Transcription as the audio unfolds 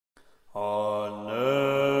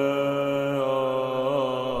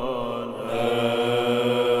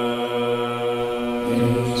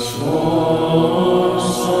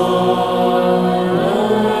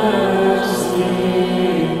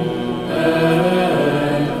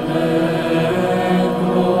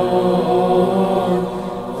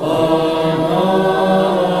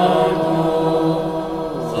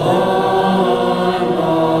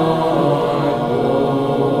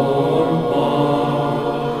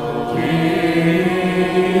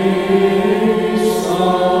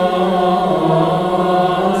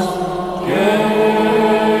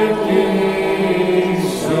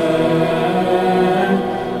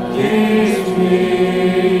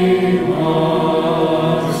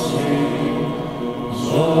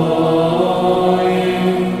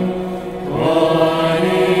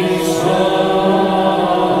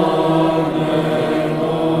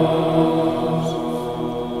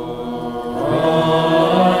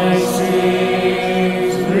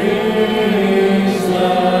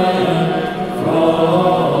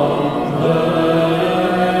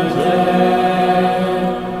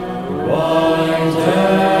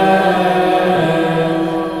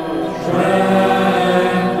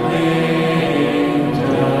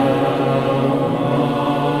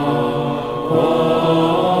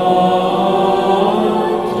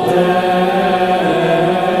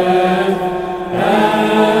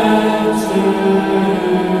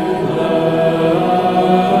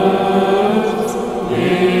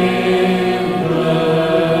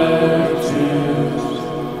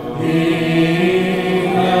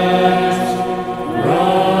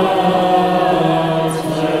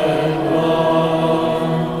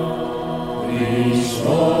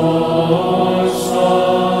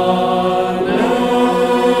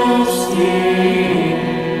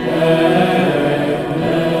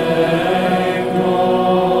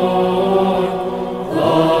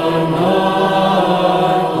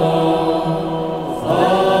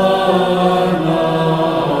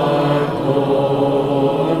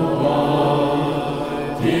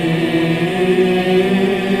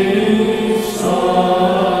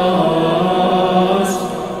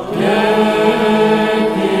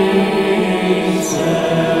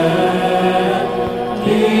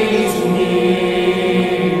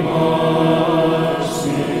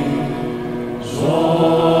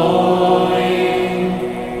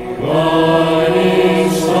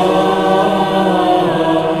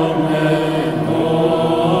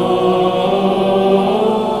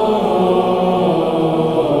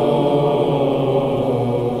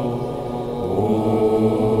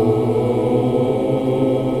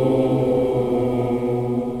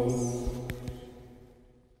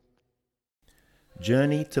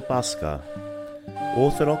Journey to Pascha,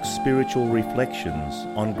 Orthodox Spiritual Reflections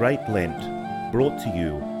on Great Lent, brought to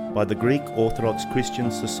you by the Greek Orthodox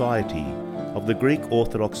Christian Society of the Greek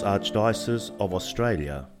Orthodox Archdiocese of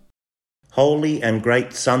Australia. Holy and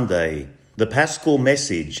Great Sunday, the Paschal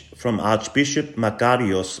message from Archbishop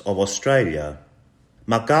Makarios of Australia.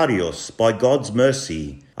 Makarios, by God's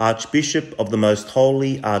mercy, Archbishop of the Most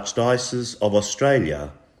Holy Archdiocese of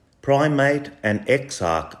Australia, Primate and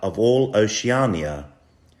Exarch of all Oceania,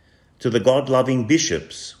 to the God-loving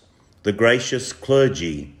bishops, the gracious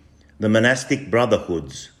clergy, the monastic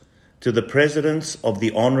brotherhoods, to the presidents of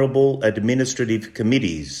the honourable administrative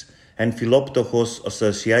committees and Philoptochos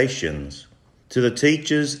associations, to the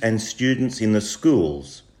teachers and students in the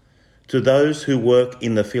schools, to those who work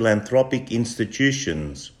in the philanthropic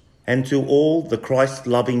institutions, and to all the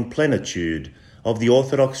Christ-loving plenitude of the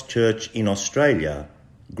Orthodox Church in Australia,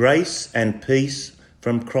 grace and peace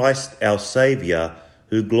from Christ our Saviour,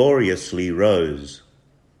 who gloriously rose.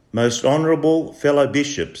 Most honourable fellow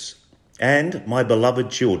bishops, and my beloved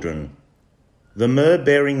children, the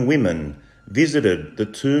myrrh-bearing women visited the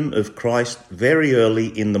tomb of Christ very early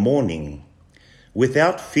in the morning,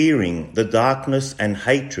 without fearing the darkness and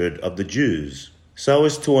hatred of the Jews, so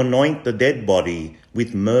as to anoint the dead body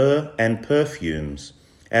with myrrh and perfumes,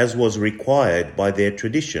 as was required by their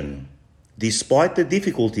tradition. Despite the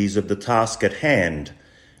difficulties of the task at hand,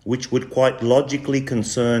 which would quite logically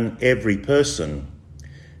concern every person,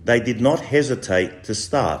 they did not hesitate to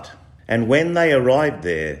start, and when they arrived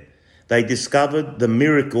there, they discovered the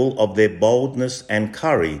miracle of their boldness and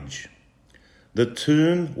courage. The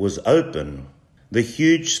tomb was open. The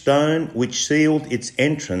huge stone which sealed its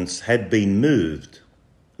entrance had been moved.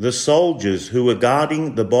 The soldiers who were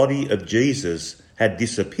guarding the body of Jesus had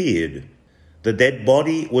disappeared. The dead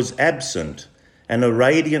body was absent, and a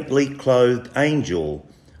radiantly clothed angel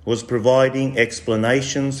was providing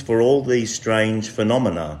explanations for all these strange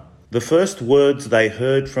phenomena. The first words they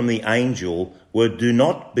heard from the angel were, "Do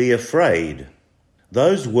not be afraid."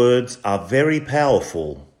 Those words are very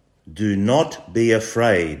powerful. Do not be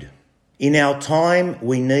afraid. In our time,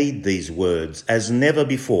 we need these words as never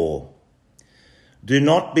before. Do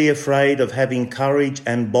not be afraid of having courage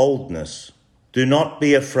and boldness. Do not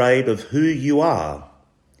be afraid of who you are.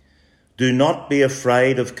 Do not be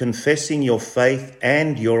afraid of confessing your faith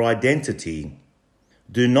and your identity.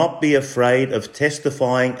 Do not be afraid of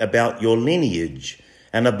testifying about your lineage.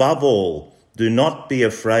 And above all, do not be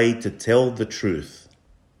afraid to tell the truth.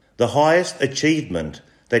 The highest achievement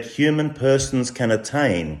that human persons can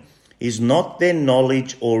attain is not their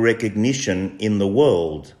knowledge or recognition in the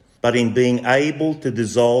world, but in being able to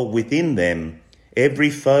dissolve within them every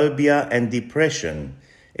phobia and depression,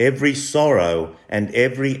 every sorrow and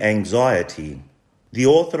every anxiety. The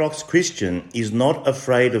Orthodox Christian is not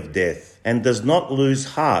afraid of death and does not lose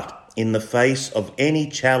heart in the face of any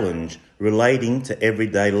challenge relating to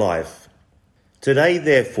everyday life. Today,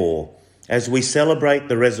 therefore, as we celebrate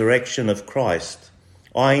the resurrection of Christ,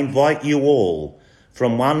 I invite you all,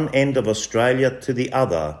 from one end of Australia to the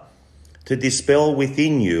other, to dispel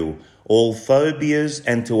within you all phobias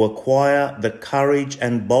and to acquire the courage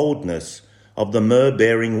and boldness of the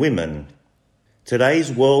myrrh-bearing women.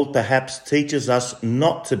 Today's world perhaps teaches us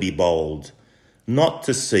not to be bold, not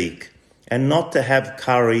to seek, and not to have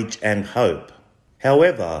courage and hope.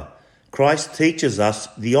 However, Christ teaches us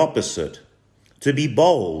the opposite, to be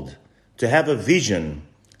bold, to have a vision,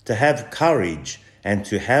 to have courage, and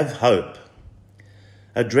to have hope.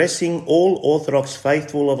 Addressing all Orthodox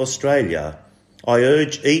faithful of Australia, I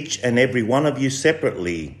urge each and every one of you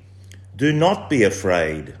separately, do not be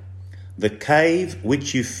afraid. The cave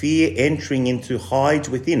which you fear entering into hides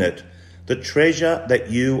within it the treasure that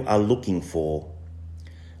you are looking for.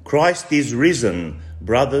 Christ is risen,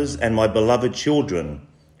 brothers and my beloved children.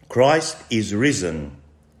 Christ is risen.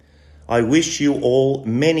 I wish you all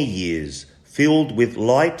many years filled with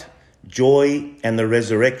light, joy, and the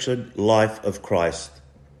resurrected life of Christ.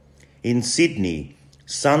 In Sydney,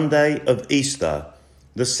 Sunday of Easter,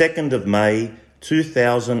 the 2nd of May,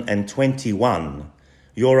 2021,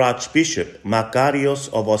 your Archbishop Makarios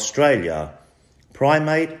of Australia,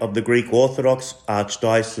 Primate of the Greek Orthodox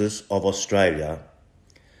Archdiocese of Australia.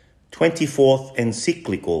 24th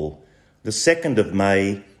Encyclical, the 2nd of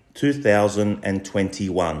May,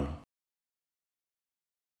 2021.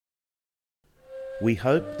 We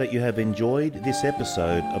hope that you have enjoyed this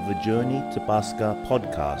episode of the Journey to Pascha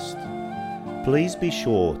podcast. Please be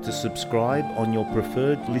sure to subscribe on your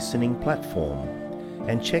preferred listening platform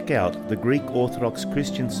and check out the Greek Orthodox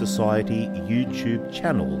Christian Society YouTube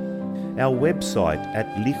channel, our website at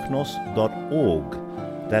lychnos.org,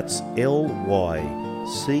 that's lychnos.org,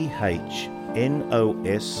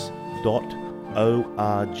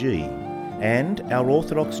 and our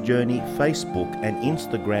Orthodox Journey Facebook and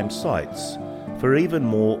Instagram sites for even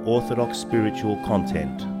more Orthodox spiritual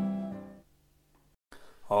content.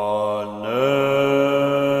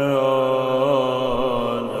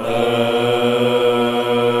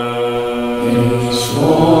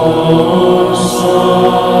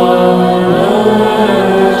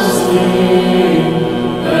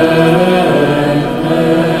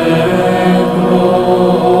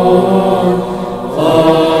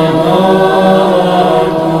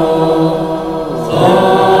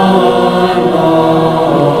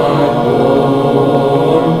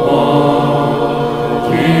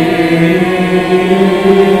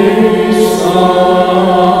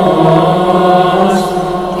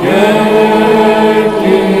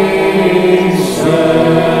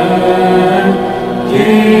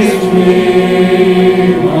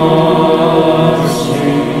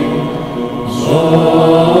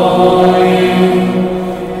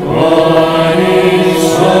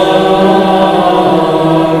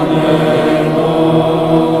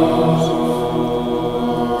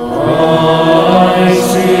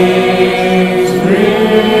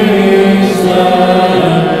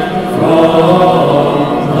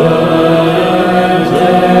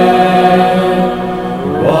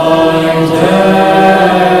 Dead.